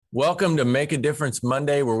Welcome to Make a Difference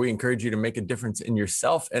Monday, where we encourage you to make a difference in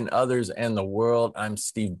yourself and others and the world. I'm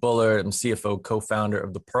Steve Bullard. I'm CFO, co-founder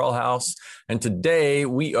of the Pearl House. And today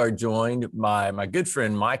we are joined by my good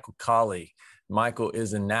friend, Michael Cauley. Michael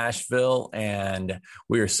is in Nashville, and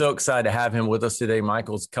we are so excited to have him with us today.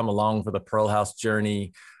 Michael's come along for the Pearl House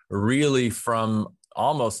journey really from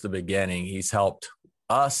almost the beginning. He's helped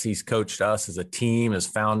us. He's coached us as a team, as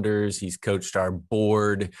founders. He's coached our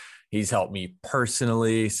board. He's helped me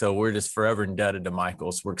personally. So we're just forever indebted to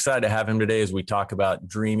Michael. So we're excited to have him today as we talk about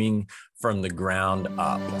dreaming from the ground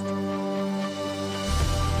up.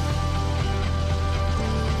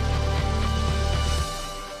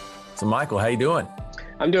 So Michael, how you doing?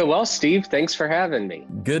 I'm doing well, Steve. Thanks for having me.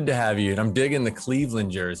 Good to have you. And I'm digging the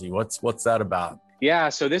Cleveland jersey. What's that about? Yeah,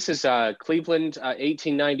 so this is Cleveland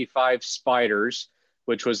 1895 Spiders,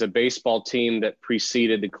 which was a baseball team that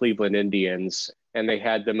preceded the Cleveland Indians. And they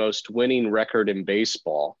had the most winning record in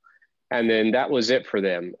baseball. And then that was it for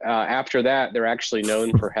them. After that, they're actually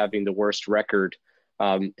known for having the worst record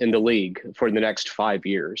in the league for the next 5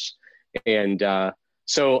 years. And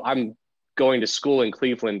so I'm going to school in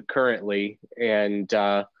Cleveland currently,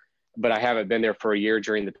 but I haven't been there for a year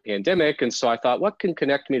during the pandemic. And so I thought, what can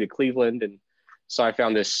connect me to Cleveland? And so I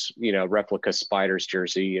found this, replica Spiders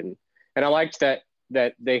jersey. And I liked that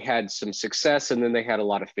they had some success and then they had a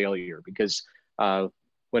lot of failure, because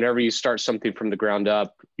whenever you start something from the ground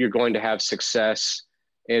up, you're going to have success,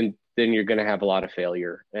 and then you're going to have a lot of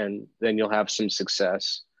failure, and then you'll have some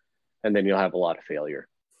success, and then you'll have a lot of failure.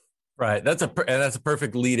 Right. That's a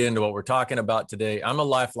perfect lead into what we're talking about today. I'm a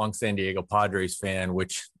lifelong San Diego Padres fan,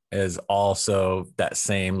 which is also that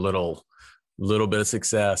same little bit of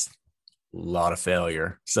success, a lot of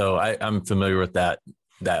failure. So I'm familiar with that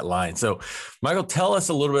line. So Michael, tell us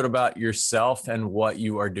a little bit about yourself and what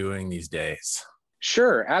you are doing these days.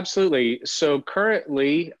 Sure, absolutely. So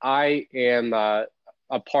currently I am a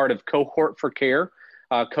part of Cohort4Care.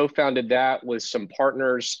 Co-founded that with some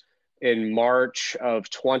partners in March of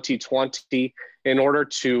 2020 in order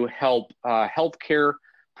to help healthcare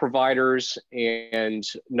providers and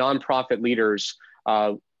nonprofit leaders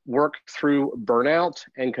work through burnout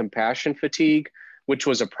and compassion fatigue, which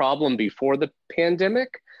was a problem before the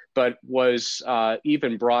pandemic, but was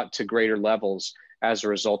even brought to greater levels as a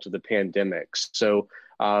result of the pandemic. So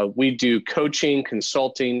we do coaching,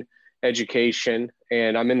 consulting, education,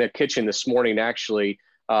 and I'm in the kitchen this morning actually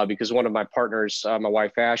because one of my partners, my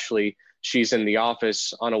wife Ashley, she's in the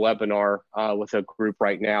office on a webinar with a group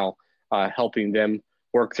right now, helping them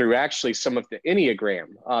work through actually some of the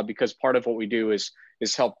Enneagram, because part of what we do is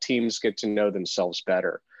help teams get to know themselves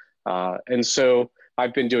better. And so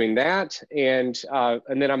I've been doing that, and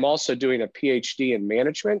then I'm also doing a PhD in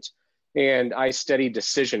management, and I study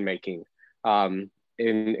decision making in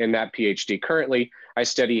that PhD. Currently, I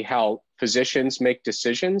study how physicians make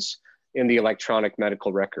decisions in the electronic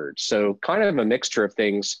medical record. So kind of a mixture of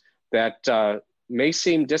things that may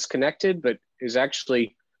seem disconnected, but is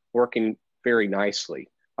actually working very nicely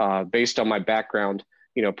based on my background,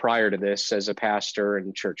 prior to this as a pastor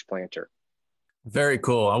and church planter. Very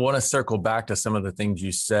cool. I want to circle back to some of the things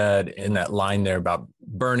you said in that line there about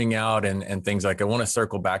burning out and things like. I want to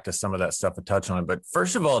circle back to some of that stuff and touch on it. But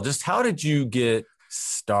first of all, just how did you get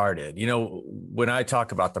started? When I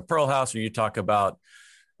talk about the Pearl House, or you talk about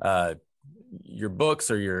your books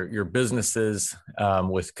or your businesses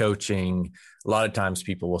with coaching, a lot of times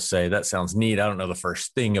people will say, that sounds neat. I don't know the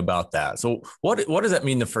first thing about that. So what does that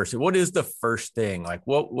mean? What is the first thing? Like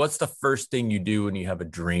what's the first thing you do when you have a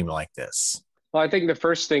dream like this? Well, I think the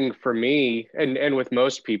first thing for me and with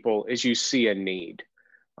most people is you see a need.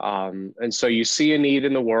 And so you see a need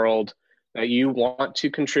in the world that you want to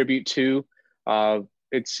contribute to.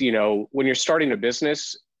 It's, when you're starting a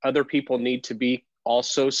business, other people need to be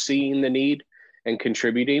also seeing the need and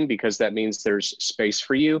contributing, because that means there's space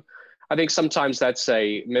for you. I think sometimes that's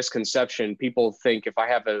a misconception. People think if I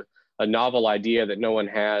have a novel idea that no one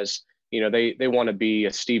has, they want to be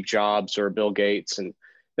a Steve Jobs or a Bill Gates, and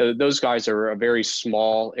those guys are a very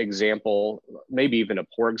small example, maybe even a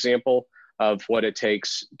poor example of what it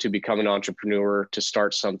takes to become an entrepreneur, to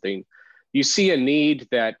start something. You see a need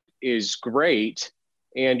that is great,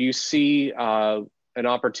 and you see an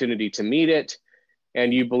opportunity to meet it,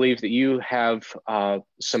 and you believe that you have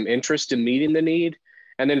some interest in meeting the need.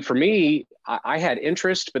 And then for me, I had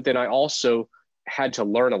interest, but then I also had to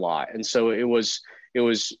learn a lot. And so it was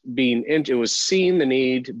seeing the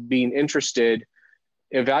need, being interested,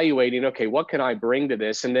 evaluating, okay, what can I bring to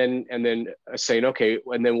this? And then saying, okay,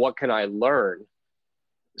 and then what can I learn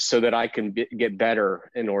so that I can get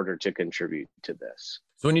better in order to contribute to this?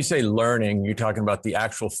 So when you say learning, you're talking about the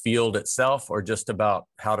actual field itself or just about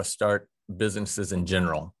how to start businesses in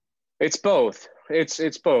general? It's both.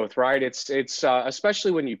 It's both, right? It's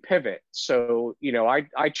especially when you pivot. So,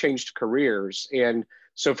 I changed careers, and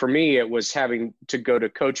so for me, it was having to go to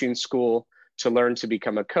coaching school to learn to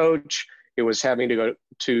become a coach. It was having to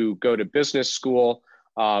go to business school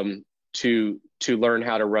to learn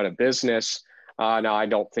how to run a business. Now, I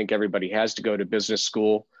don't think everybody has to go to business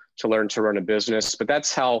school to learn to run a business, but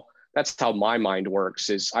that's how my mind works.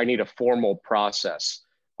 Is I need a formal process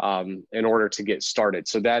in order to get started.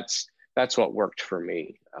 So that's what worked for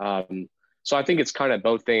me. So I think it's kind of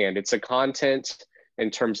both and. It's a content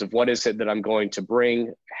in terms of what is it that I'm going to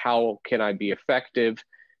bring, how can I be effective,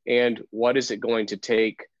 and what is it going to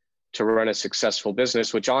take to run a successful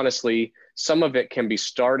business, which honestly, some of it can be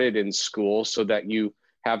started in school so that you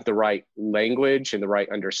have the right language and the right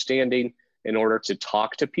understanding in order to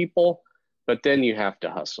talk to people, but then you have to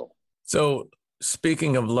hustle. So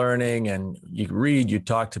speaking of learning, and you read, you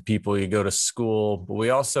talk to people, you go to school, but we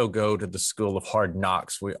also go to the school of hard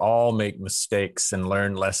knocks. We all make mistakes and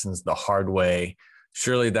learn lessons the hard way.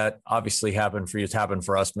 Surely that obviously happened for you. It's happened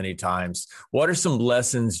for us many times. What are some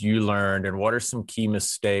lessons you learned, and what are some key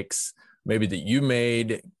mistakes maybe that you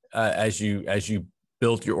made as you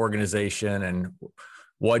built your organization, and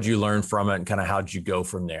what'd you learn from it, and kind of how'd you go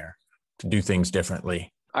from there to do things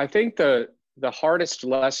differently? I think the hardest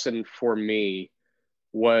lesson for me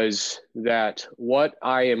was that what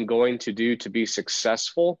I am going to do to be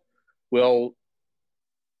successful will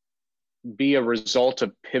be a result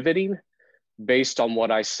of pivoting based on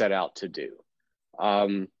what I set out to do.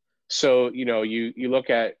 So you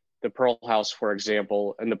look at the Pearl House, for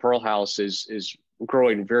example, and the Pearl House is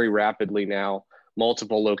growing very rapidly now,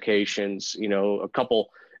 multiple locations, a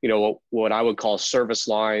couple, what I would call service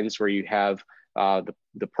lines where you have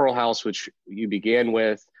the Pearl House, which you began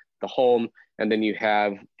with, the home, and then you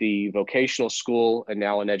have the vocational school and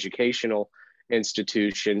now an educational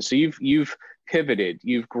institution. So you've pivoted,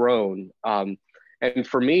 you've grown. And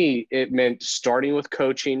for me, it meant starting with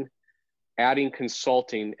coaching, adding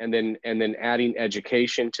consulting, and then adding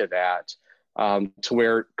education to that, to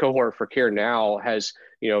where Cohort4Care now has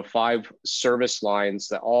 5 service lines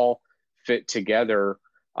that all fit together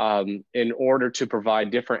in order to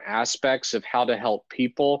provide different aspects of how to help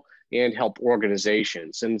people and help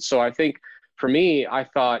organizations. And so I think for me, I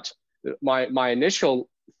thought my initial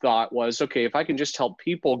thought was, okay, if I can just help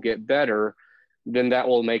people get better, then that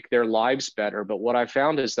will make their lives better. But what I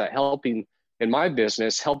found is that in my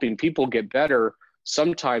business, helping people get better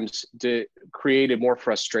sometimes created more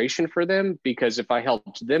frustration for them, because if I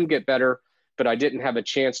helped them get better, but I didn't have a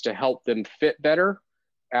chance to help them fit better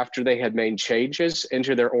after they had made changes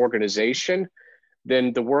into their organization,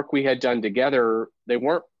 then the work we had done together, they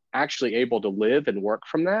weren't actually able to live and work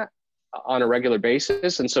from that on a regular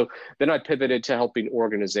basis. And so then I pivoted to helping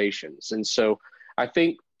organizations. And so I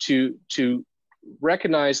think to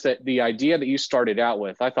recognize that the idea that you started out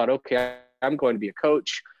with, I thought, okay, I'm going to be a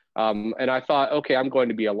coach. And I thought, okay, I'm going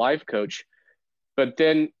to be a life coach. But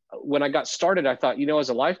then when I got started, I thought, as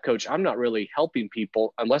a life coach, I'm not really helping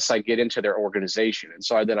people unless I get into their organization. And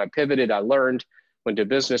so I pivoted, I learned, went to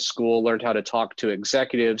business school, learned how to talk to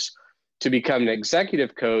executives to become an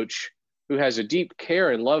executive coach who has a deep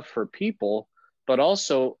care and love for people, but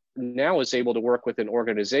also now is able to work with an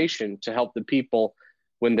organization to help the people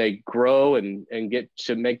when they grow and get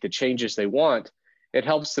to make the changes they want. It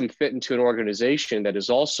helps them fit into an organization that is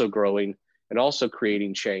also growing and also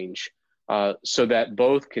creating change, so that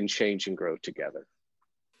both can change and grow together.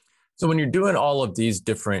 So when you're doing all of these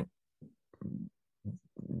different,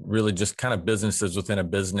 really just kind of businesses within a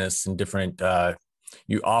business and different,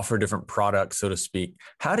 you offer different products, so to speak.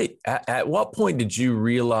 At what point did you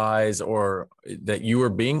realize or that you were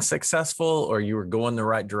being successful or you were going the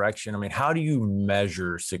right direction? I mean, how do you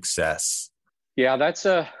measure success? Yeah, that's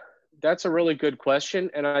a really good question.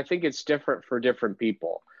 And I think it's different for different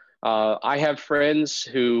people. I have friends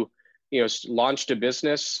who, launched a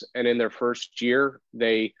business, and in their first year,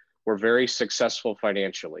 they were very successful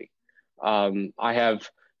financially. I have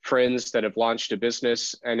friends that have launched a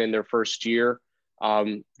business, and in their first year,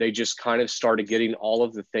 they just kind of started getting all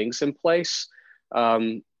of the things in place.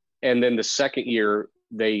 And then the second year,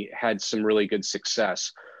 they had some really good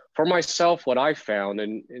success. For myself, what I found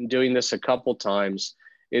in doing this a couple times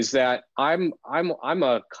is that I'm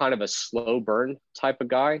a kind of a slow burn type of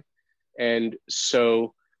guy. And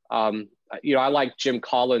so, I like Jim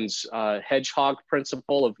Collins' hedgehog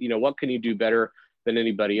principle of, what can you do better than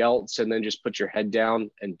anybody else? And then just put your head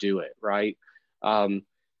down and do it, right?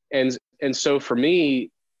 And so for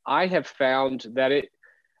me, I have found that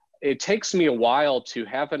it takes me a while to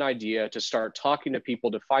have an idea, to start talking to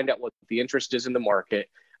people, to find out what the interest is in the market.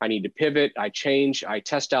 I need to pivot, I change, I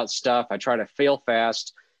test out stuff, I try to fail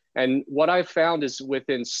fast. And what I've found is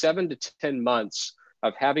within 7 to 10 months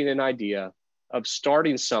of having an idea, of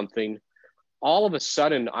starting something, all of a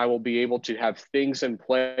sudden I will be able to have things in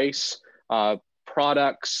place,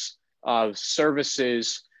 products,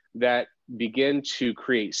 services that begin to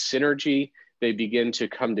create synergy. They begin to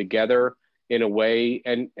come together in a way,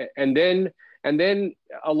 and then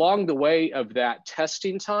along the way of that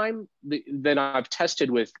testing time, then I've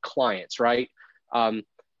tested with clients, right? And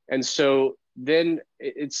so then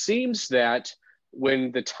it seems that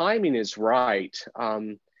when the timing is right,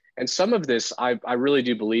 and some of this I really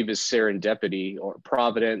do believe is serendipity or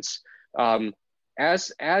providence.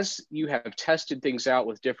 As you have tested things out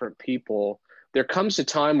with different people, there comes a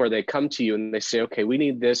time where they come to you and they say, okay, we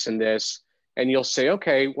need this and this. And you'll say,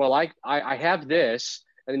 okay, well, I have this.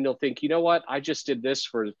 And then you'll think, you know what? I just did this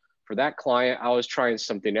for that client. I was trying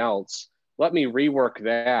something else. Let me rework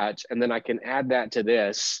that. And then I can add that to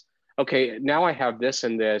this. Okay, now I have this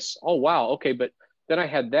and this. Oh, wow. Okay, but then I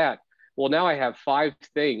had that. Well, now I have 5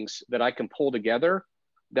 things that I can pull together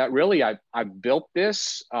that really I built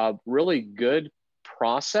this really good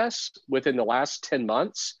process within the last 10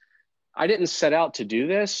 months. I didn't set out to do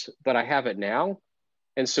this, but I have it now.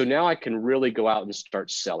 And so now I can really go out and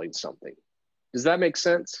start selling something. Does that make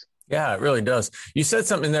sense? Yeah, it really does. You said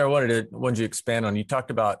something there I wanted you to expand on. You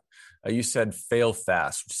talked about, you said fail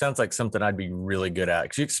fast, which sounds like something I'd be really good at.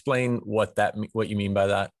 Could you explain what you mean by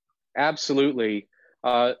that? Absolutely.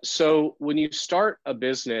 So when you start a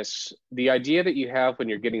business, the idea that you have when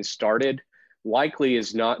you're getting started likely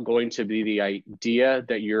is not going to be the idea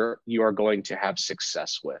that you are going to have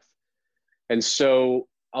success with. And so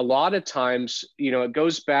a lot of times, it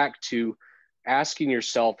goes back to asking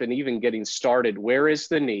yourself and even getting started, where is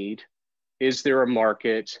the need? Is there a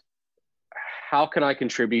market? How can I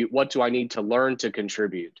contribute? What do I need to learn to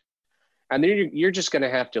contribute? And then you're just going to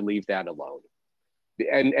have to leave that alone.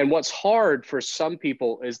 And what's hard for some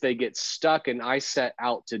people is they get stuck and I set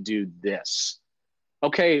out to do this.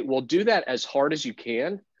 Okay, well, do that as hard as you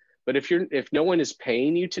can. But if no one is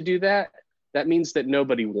paying you to do that, that means that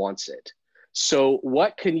nobody wants it. So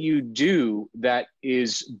what can you do that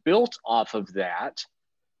is built off of that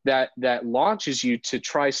launches you to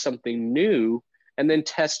try something new and then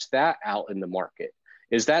test that out in the market?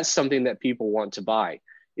 Is that something that people want to buy?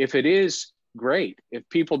 If it is, great. If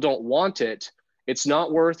people don't want it, it's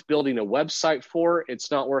not worth building a website for.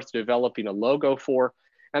 It's not worth developing a logo for.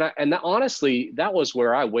 And honestly, that was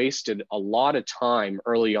where I wasted a lot of time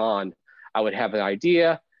early on. I would have an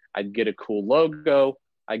idea, I'd get a cool logo,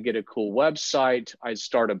 I'd get a cool website, I'd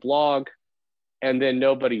start a blog, and then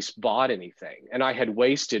nobody's bought anything. And I had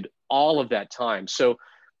wasted all of that time. So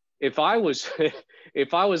if I was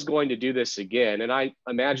going to do this again, and I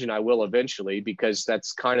imagine I will eventually, because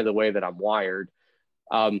that's kind of the way that I'm wired,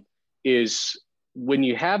 is when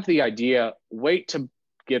you have the idea, wait to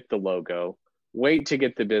get the logo, wait to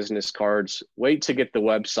get the business cards, wait to get the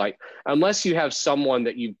website, unless you have someone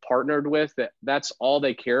that you've partnered with that's all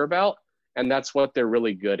they care about and that's what they're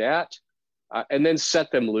really good at, and then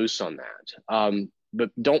set them loose on that. But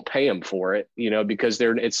don't pay them for it, because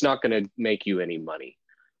it's not going to make you any money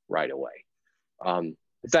right away.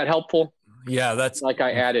 Is that helpful? Yeah, that's like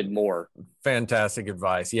I added more. Fantastic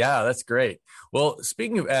advice. Yeah, that's great. Well,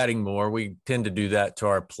 speaking of adding more, we tend to do that to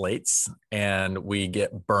our plates and we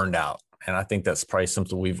get burned out. And I think that's probably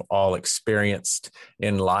something we've all experienced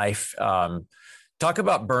in life. Talk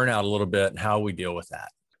about burnout a little bit and how we deal with that.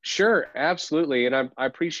 Sure, absolutely. And I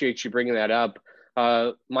appreciate you bringing that up.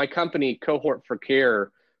 My company, Cohort4Care,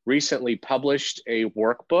 recently published a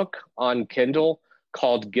workbook on Kindle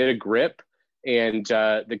called Get a Grip. And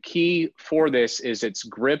the key for this is its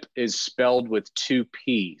grip is spelled with 2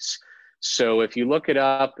 P's. So if you look it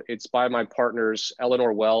up, it's by my partners,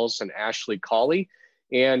 Eleanor Wells and Ashley Cauley.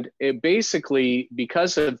 And it basically,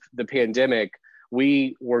 because of the pandemic,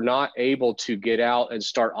 we were not able to get out and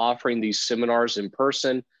start offering these seminars in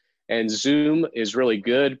person. And Zoom is really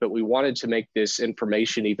good, but we wanted to make this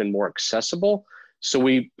information even more accessible. So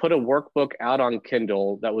we put a workbook out on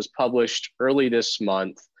Kindle that was published early this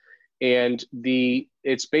month. And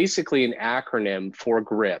it's basically an acronym for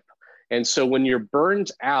GRIP. And so when you're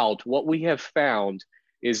burned out, what we have found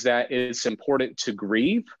is that it's important to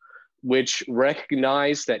grieve, which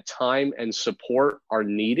recognize that time and support are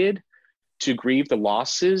needed to grieve the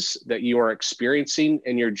losses that you are experiencing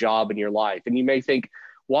in your job and your life. And you may think,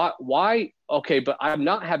 why? Okay, but I'm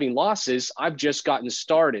not having losses. I've just gotten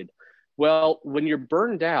started. Well, when you're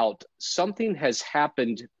burned out, something has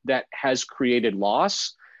happened that has created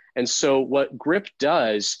loss. And so what GRIP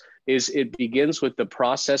does is it begins with the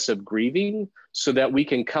process of grieving so that we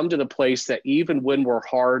can come to the place that even when we're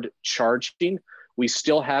hard charging, we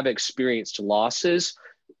still have experienced losses.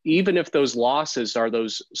 Even if those losses are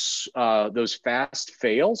those fast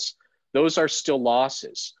fails, those are still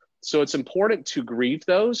losses. So it's important to grieve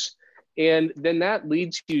those. And then that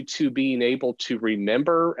leads you to being able to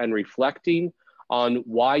remember and reflecting on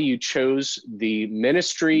why you chose the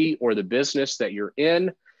ministry or the business that you're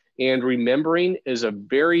in. And remembering is a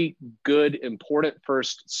very good, important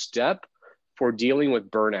first step for dealing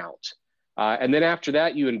with burnout. And then after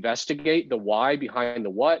that, you investigate the why behind the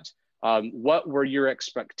what. What were your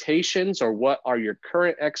expectations, or what are your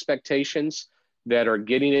current expectations that are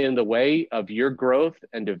getting in the way of your growth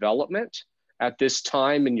and development at this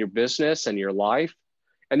time in your business and your life?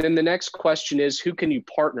 And then the next question is, who can you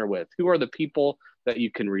partner with? Who are the people that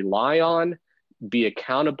you can rely on, be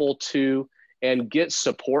accountable to, and get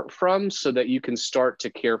support from so that you can start to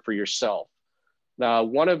care for yourself?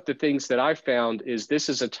 One of the things that I found is this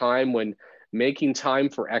is a time when making time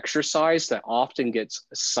for exercise that often gets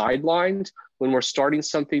sidelined when we're starting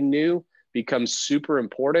something new becomes super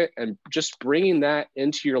important. And just bringing that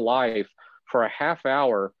into your life for a half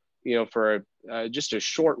hour, for just a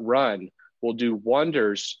short run will do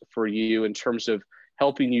wonders for you in terms of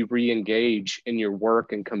helping you re-engage in your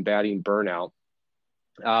work and combating burnout.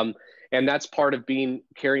 And that's part of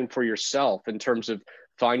caring for yourself in terms of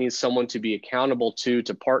finding someone to be accountable to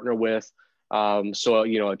partner with. So,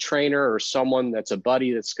 a trainer or someone that's a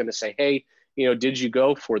buddy that's going to say, hey, did you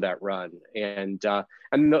go for that run? And the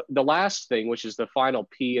last thing, which is the final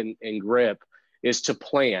P in GRIP, is to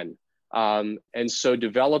plan. And so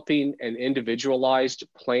developing an individualized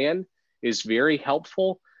plan is very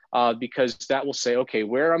helpful because that will say, okay,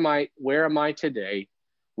 where am I today?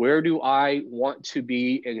 Where do I want to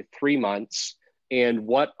be in 3 months? And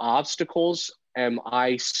what obstacles am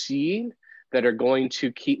I seeing that are going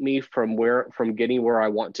to keep me from getting where I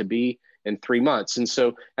want to be in 3 months? And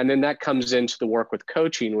then that comes into the work with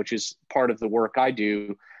coaching, which is part of the work I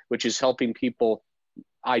do, which is helping people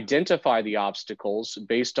identify the obstacles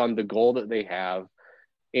based on the goal that they have,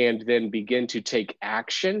 and then begin to take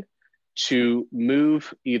action to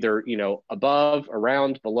move either, above,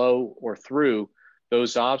 around, below, or through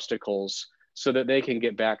those obstacles so that they can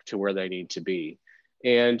get back to where they need to be.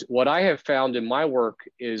 And what I have found in my work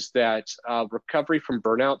is that recovery from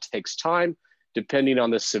burnout takes time, depending on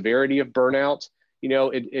the severity of burnout.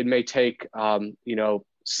 It may take,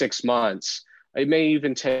 6 months. It may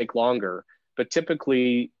even take longer. But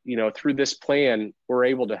typically, through this plan, we're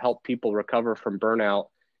able to help people recover from burnout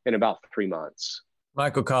in about 3 months.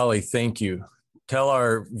 Michael Cauley, thank you. Tell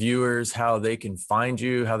our viewers how they can find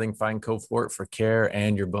you, how they can find Cohort4Care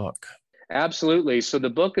and your book. Absolutely. So the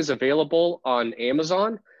book is available on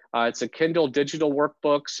Amazon. It's a Kindle digital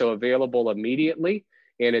workbook, so available immediately.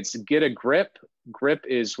 And it's Get a Grip. Grip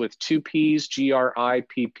is with 2 P's,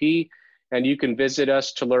 GRIPP. And you can visit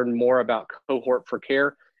us to learn more about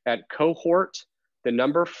Cohort4Care at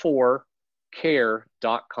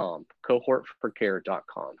cohort4care.com,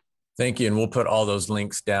 cohort4care.com. Thank you. And we'll put all those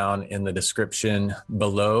links down in the description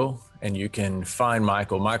below, and you can find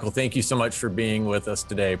Michael. Michael, thank you so much for being with us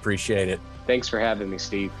today. Appreciate it. Thanks for having me,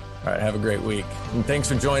 Steve. All right. Have a great week. And thanks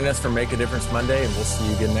for joining us for Make a Difference Monday, and we'll see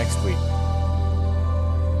you again next week.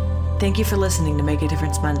 Thank you for listening to Make a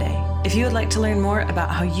Difference Monday. If you would like to learn more about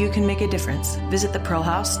how you can make a difference, visit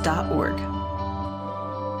thepearlhouse.org.